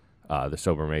 The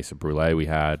Sober Mesa Brulee we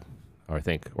had, or I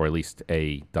think, or at least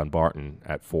a Dunbarton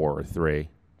at 4 or 3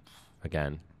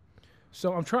 again.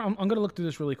 So I'm going to look through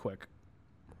this really quick.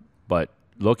 But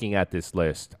looking at this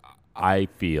list, I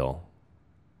feel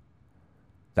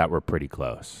that we're pretty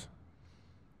close.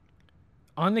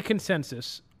 On the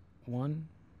consensus, one,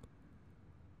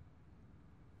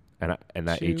 And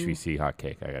that Two. HVC hot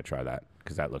cake, I gotta try that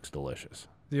because that looks delicious.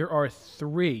 there are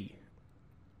 3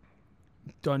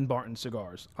 Dunbarton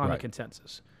cigars on the Right.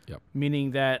 consensus. Yep.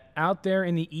 Meaning that out there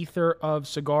in the ether of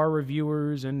cigar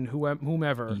reviewers and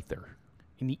whomever, Ether.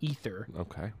 in the ether,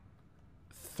 Okay.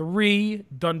 3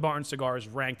 Dunbarton cigars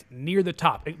ranked near the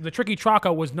top. The Tricky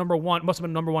Traca was number 1, must have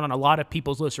been number 1 on a lot of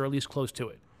people's lists, or at least close to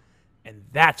it. And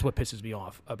that's what pisses me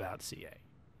off about CA.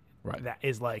 Right. That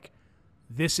is like,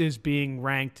 this is being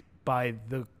ranked by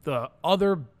the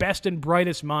other best and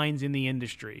brightest minds in the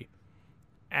industry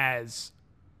as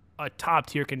a top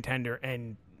tier contender,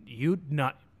 and you're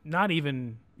not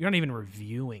even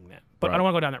reviewing them. But I Right. don't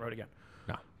want to go down that road again.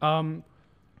 No.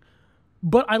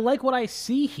 But I like what I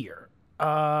see here.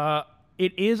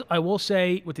 It is, I will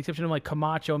say, with the exception of like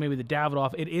Camacho, maybe the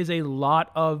Davidoff, it is a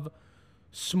lot of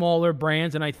smaller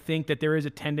brands, and I think that there is a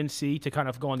tendency to kind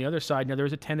of go on the other side. Now, there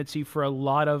is a tendency for a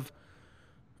lot of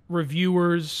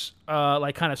reviewers,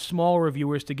 like kind of small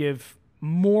reviewers, to give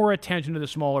more attention to the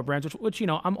smaller brands, which you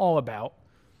know, I'm all about.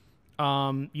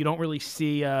 You don't really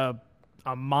see a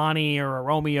Monty or a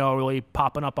Romeo really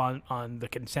popping up on the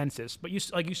consensus, but you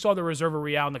saw the Reserva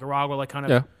Real in Nicaragua like kind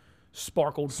of Yeah.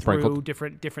 sparkled through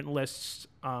different lists.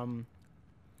 I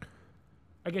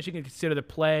guess you can consider the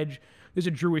Pledge. There's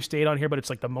a Drew Estate on here, but it's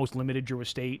like the most limited Drew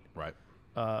Estate Right.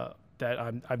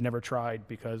 that I've never tried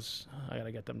because I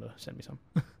gotta get them to send me some.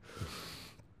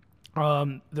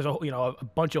 There's a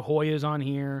bunch of Hoyas on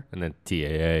here. And then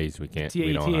TAAs we can't.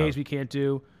 we don't TAs have. we can't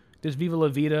do. There's Viva La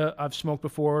Vida I've smoked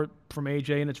before from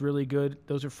AJ, and it's really good.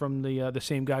 Those are from the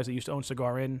same guys that used to own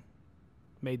Cigar Inn.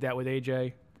 Made that with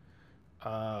AJ.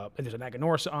 And there's an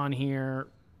Aganorsa on here.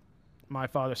 My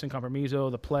Father, Sin Compromiso,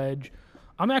 The Pledge.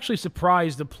 I'm actually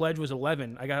surprised The Pledge was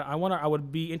 11. I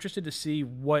would be interested to see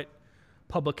what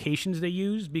publications they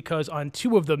used, because on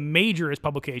two of the majorest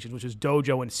publications, which is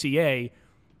Dojo and CA,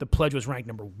 The Pledge was ranked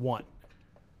number 1.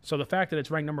 So the fact that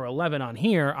it's ranked number 11 on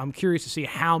here, I'm curious to see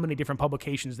how many different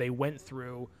publications they went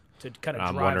through to kind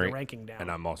of drive the ranking down.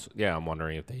 And I'm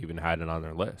wondering if they even had it on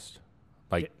their list.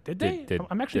 Like, did they?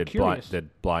 I'm actually curious. Did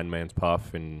Blind Man's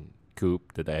Puff and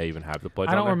Coop, did they even have The Pledge?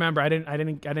 I don't on there? remember. I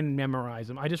didn't memorize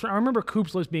them. I remember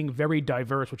Coop's list being very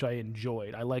diverse, which I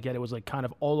enjoyed. I like that it was like kind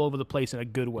of all over the place in a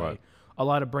good way. Right. A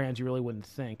lot of brands you really wouldn't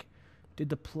think. Did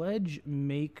The Pledge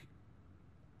make?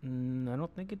 I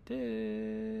don't think it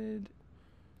did.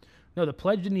 No, The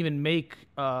Pledge didn't even make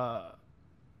Half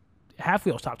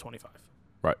Wheel's top 25.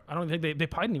 Right. I don't think they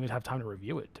probably didn't even have time to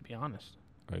review it, to be honest.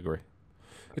 I agree.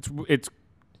 It's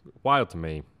wild to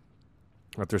me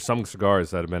that there's some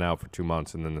cigars that have been out for 2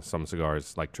 months, and then there's some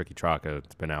cigars like Tricky Chaka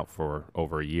that's been out for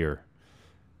over a year,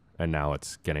 and now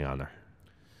it's getting on there.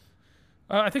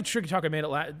 I think Tricky Chaka made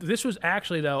it This was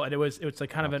actually, though, and it was like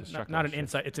kind of not an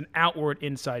inside, it's an outward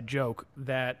inside joke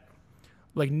that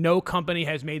like no company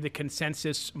has made the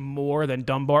consensus more than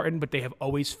Dumbarton, but they have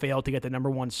always failed to get the number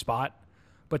 1 spot.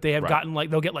 But they have gotten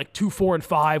they'll get like 2, 4, and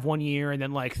 5 one year, and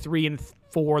then like 3 and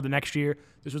 4 the next year.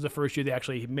 This was the first year they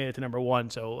actually made it to number 1,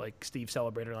 so like Steve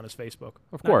celebrated on his Facebook.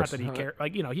 Of course, not that he cares.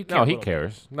 Like he cares. No, he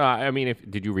cares. No, I mean,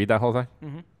 did you read that whole thing?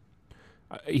 Mm-hmm.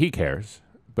 He cares,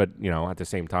 but at the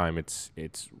same time, it's.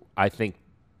 I think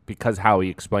because how he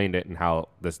explained it and how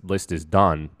this list is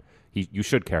done, you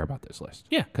should care about this list.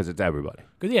 Yeah, because it's everybody.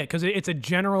 Because it's a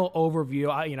general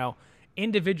overview.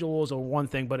 Individuals are one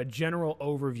thing, but a general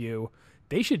overview.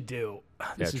 They should do.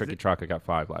 Tricky Chaka got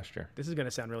 5 last year. This is going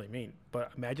to sound really mean,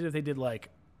 but imagine if they did like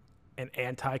an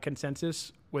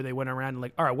anti-consensus where they went around and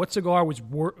like, all right, what cigar was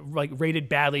rated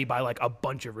badly by like a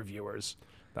bunch of reviewers?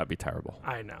 That'd be terrible.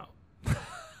 I know.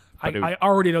 I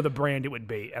already know the brand it would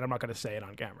be, and I'm not going to say it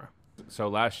on camera. So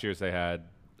last year's they had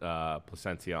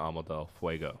Plasencia Alma del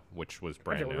Fuego, which was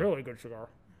brand new. That's a really good cigar.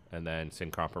 And then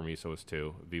Sin Compromiso was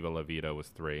 2. Viva La Vida was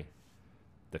 3.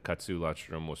 The Katsu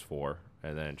Lustrum was 4.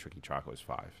 And then Tricky Chaka was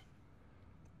 5.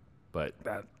 But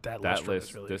that list,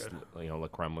 is really this, good. La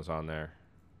Creme was on there.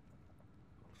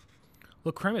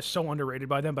 La Creme is so underrated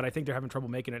by them, but I think they're having trouble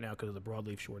making it now because of the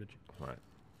broadleaf shortage. Right.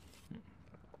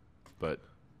 But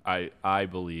I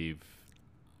believe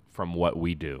from what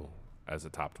we do as a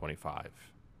top 25,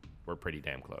 we're pretty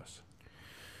damn close.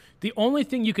 The only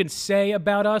thing you can say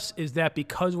about us is that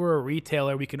because we're a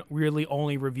retailer, we can really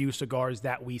only review cigars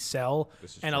that we sell.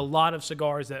 And a lot of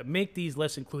cigars that make these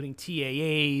lists, including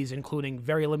TAAs, including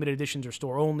very limited editions or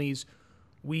store-onlys,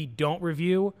 we don't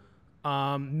review.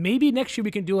 Maybe next year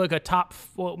we can do like a top.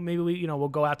 Well, maybe we'll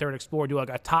go out there and explore, do like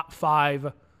a top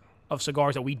 5 of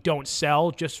cigars that we don't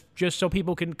sell, just so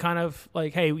people can kind of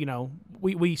like, hey,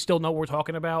 we still know what we're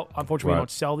talking about. Unfortunately, we don't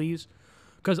sell these.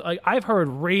 Because I've heard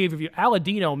rave review.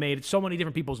 Aladino made so many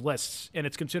different people's lists, and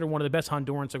it's considered one of the best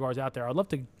Honduran cigars out there. I'd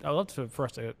love for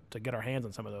us to get our hands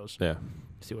on some of those. Yeah.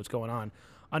 See what's going on.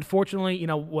 Unfortunately,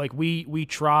 we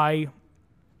try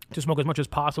to smoke as much as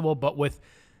possible, but with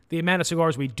the amount of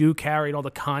cigars we do carry and all the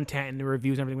content and the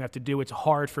reviews and everything we have to do, it's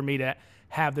hard for me to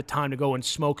have the time to go and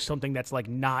smoke something that's like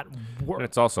not work. And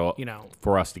it's also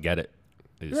for us to get it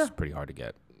is pretty hard to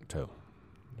get too.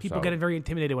 People get very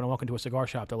intimidated when I walk into a cigar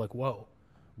shop. They're like, "Whoa."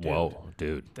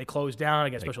 Dude. They closed down. I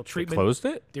get special treatment. They closed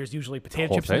it? There's usually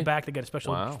potato chips in the back. They get a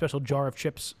special jar of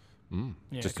chips.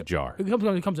 Yeah, just a jar. It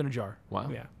comes in a jar.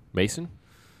 Wow. Yeah. Mason?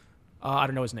 I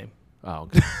don't know his name. Oh,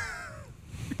 okay.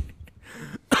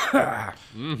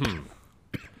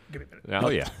 Give me a minute. Oh,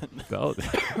 yeah.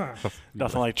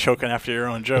 Nothing like choking after your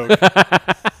own joke.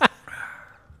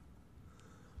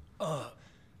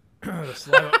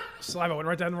 The saliva went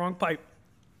right down the wrong pipe.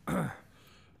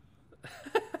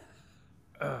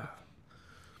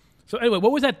 So anyway,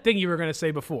 what was that thing you were going to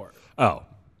say before? Oh.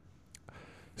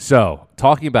 So,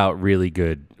 talking about really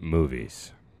good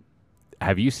movies,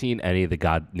 have you seen any of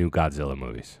the new Godzilla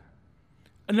movies?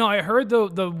 No, I heard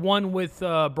the one with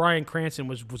Bryan Cranston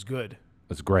was good.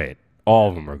 It's great. All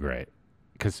of them are great.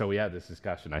 Because we had this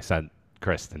discussion. I sent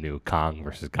Chris the new Kong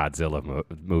versus Godzilla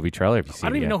movie trailer. Have you seen I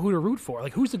it don't even yet? know who to root for.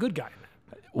 Like, who's the good guy in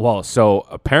that? Well, so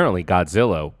apparently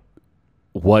Godzilla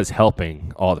was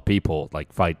helping all the people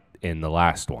fight in the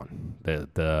last one, the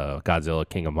Godzilla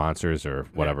King of Monsters or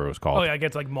whatever it was called. Oh yeah, I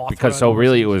guess like Mothra. Because so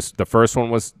really it was the first one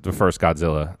was the first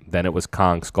Godzilla, then it was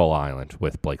Kong Skull Island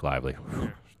with Blake Lively,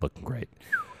 looking great,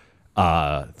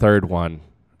 Third one,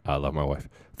 I love my wife.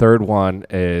 Third one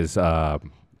is the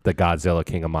Godzilla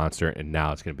King of Monster, and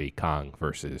now it's going to be Kong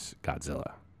versus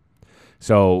Godzilla.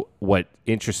 So what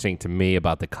interesting to me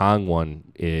about the Kong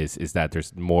one is that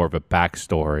there's more of a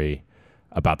backstory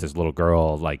about this little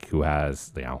girl, like, who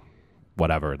has,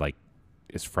 whatever, like,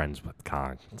 is friends with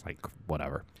Kong. It's like,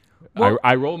 whatever. Well,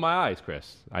 I roll my eyes,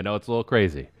 Chris. I know it's a little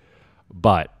crazy,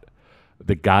 but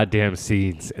the goddamn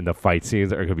scenes and the fight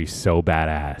scenes are going to be so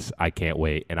badass. I can't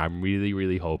wait. And I'm really,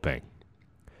 really hoping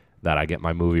that I get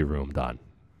my movie room done.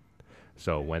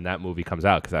 So when that movie comes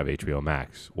out, because I have HBO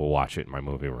Max, we'll watch it in my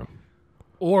movie room.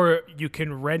 Or you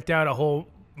can rent out a whole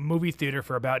movie theater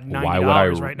for about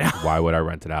 $90 right now. Why would I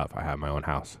rent it out if I have my own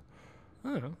house? I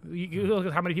don't know. You look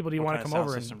at how many people do you want to come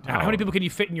over, and system? how many people can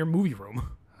you fit in your movie room?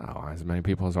 Oh, as many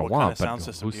people as I What want. kind of But sound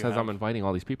system who do you says have? I'm inviting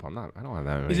all these people? I don't have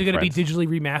that many Is it going to be friends. digitally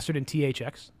remastered in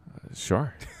THX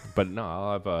Sure. But no,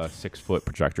 I'll have a 6-foot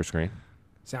projector screen.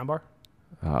 soundbar?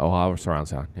 I'll have surround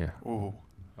sound. Yeah. Ooh,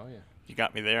 Oh, yeah. you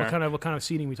got me there. What kind of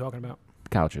seating are we talking about?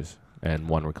 Couches and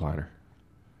one recliner.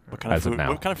 What kind of as of food? now.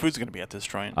 What kind of food's going to be at this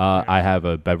joint? I have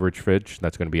a beverage fridge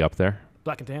that's going to be up there.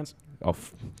 Black and tans. Oh,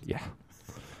 yeah.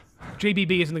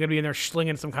 JBB isn't going to be in there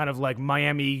slinging some kind of like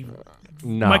Miami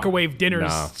No. microwave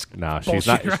dinners. No, she's bullshit,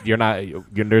 not. right? You're not.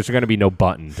 There's going to be no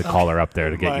button to call her up there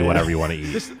to get you whatever you want to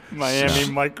eat. Miami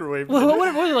microwave. What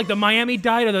was it, like the Miami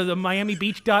diet or the Miami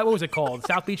Beach diet? What was it called?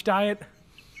 South Beach diet?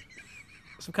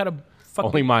 Some kind of fucking,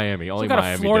 Only Miami. Only some kind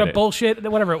Miami of Florida did it. bullshit,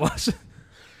 whatever it was.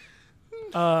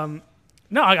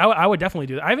 No, I would definitely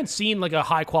do that. I haven't seen like a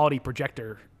high quality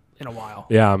projector in a while.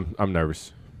 Yeah, I'm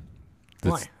nervous.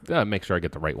 Why? Make sure I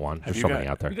get the right one. There's you so got- many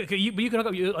out there. But you can hook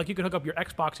up you can hook up your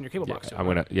Xbox and your cable box. to it, I'm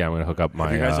right? gonna hook up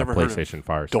my you guys ever heard of PlayStation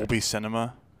Fire Stick. Dolby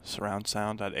Cinema surround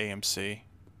sound at AMC.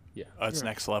 Yeah. It's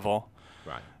next level.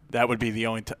 Right. That would be the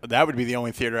only. That would be the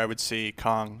only theater I would see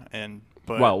Kong in.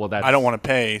 But Well, that's- I don't want to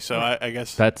pay, so I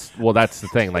guess That's the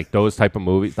thing. Like those type of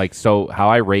movies. Like, so how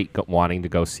I rate wanting to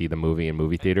go see the movie in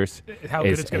movie theaters How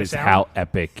good is, it's gonna is sound? how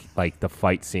epic like the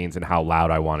fight scenes and how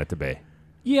loud I want it to be.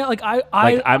 Yeah, like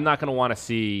I'm not gonna want to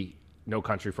see No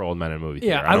Country for Old Men in a movie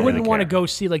theater. I don't wouldn't really want to care. go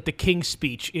see like the King's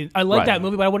Speech. I like Right. that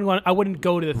movie, but I wouldn't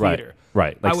go to the Right. theater.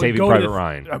 Right. Like I would Saving go to Private the-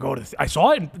 Ryan. I go to. I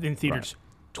saw it in theaters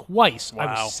twice. I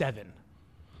Wow. was 7.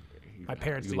 My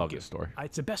parents. You didn't love give- this story.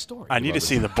 It's the best story. I need to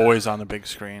see the boys on the big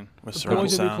screen with surround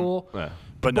Boys would be sound. cool. Yeah,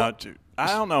 But no, dude, I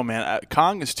don't know, man.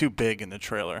 Kong is too big in the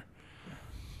trailer.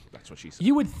 that's what she said.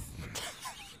 You would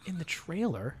in the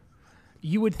trailer.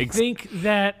 You would think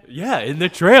that. Yeah, in the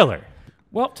trailer.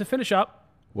 Well, to finish up,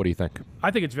 What do you think?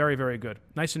 I think it's very, very good.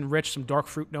 Nice and rich, some dark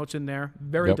fruit notes in there.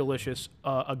 Very Yep. delicious.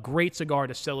 A great cigar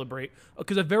to celebrate.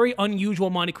 Because a very unusual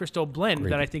Monte Cristo blend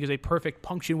that I think is a perfect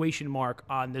punctuation mark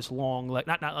on this long, like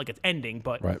not like it's ending,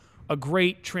 but Right. a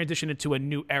great transition into a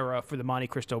new era for the Monte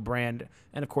Cristo brand.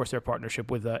 And of course, their partnership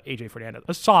with AJ Fernandez.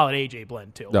 A solid AJ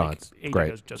blend, too. No, Like, it's AJ great.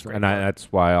 does just great. And that's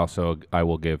why also I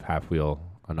will give Half Wheel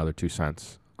another 2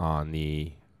 cents on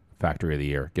the Factory of the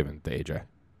Year given to AJ.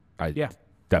 Yeah.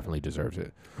 Definitely deserves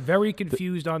it. Very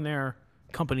confused on their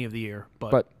Company of the Year,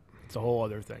 but, But it's a whole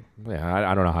other thing. yeah,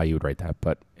 I don't know how you would rate that,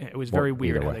 but It was Well, very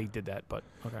weird either how way. they did that, but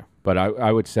okay.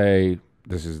 I would say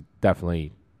this is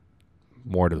definitely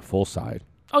more to the full side.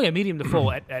 Oh yeah, medium to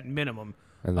full at minimum.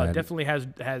 And then- Definitely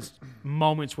has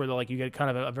moments where like you get kind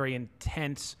of a very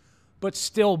intense, but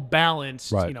still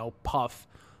balanced, Right. puff.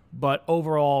 But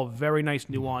overall, very nice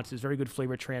nuances, very good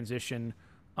flavor transition.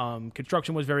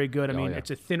 Construction was very good. I mean, yeah.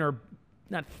 it's a thinner,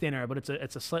 not thinner, but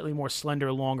it's a slightly more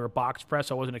slender, longer box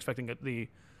press. I wasn't expecting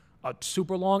a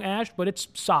super long ash, but it's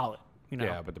solid.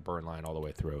 Yeah, but the burn line all the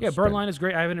way through. Yeah, burn line is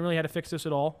great. I haven't really had to fix this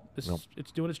at all.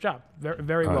 It's doing its job. Very,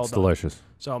 very well It's done. delicious.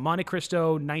 So Monte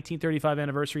Cristo 1935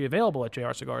 anniversary available at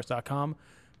jrcigars.com.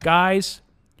 Guys,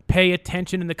 pay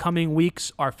attention in the coming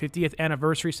weeks. Our 50th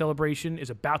anniversary celebration is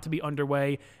about to be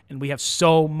underway, and we have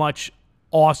so much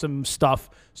awesome stuff: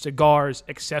 cigars,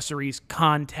 accessories,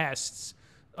 contests,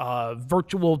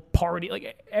 virtual party,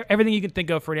 like everything you can think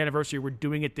of for an anniversary. We're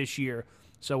doing it this year.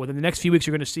 So within the next few weeks,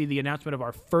 you're going to see the announcement of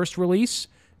our first release,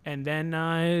 and then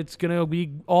it's going to be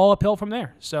all uphill from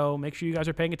there. So make sure you guys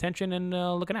are paying attention and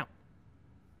looking out.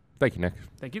 Thank you, Nick.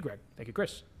 Thank you, Greg. Thank you,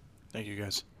 Chris. Thank you,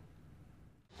 guys.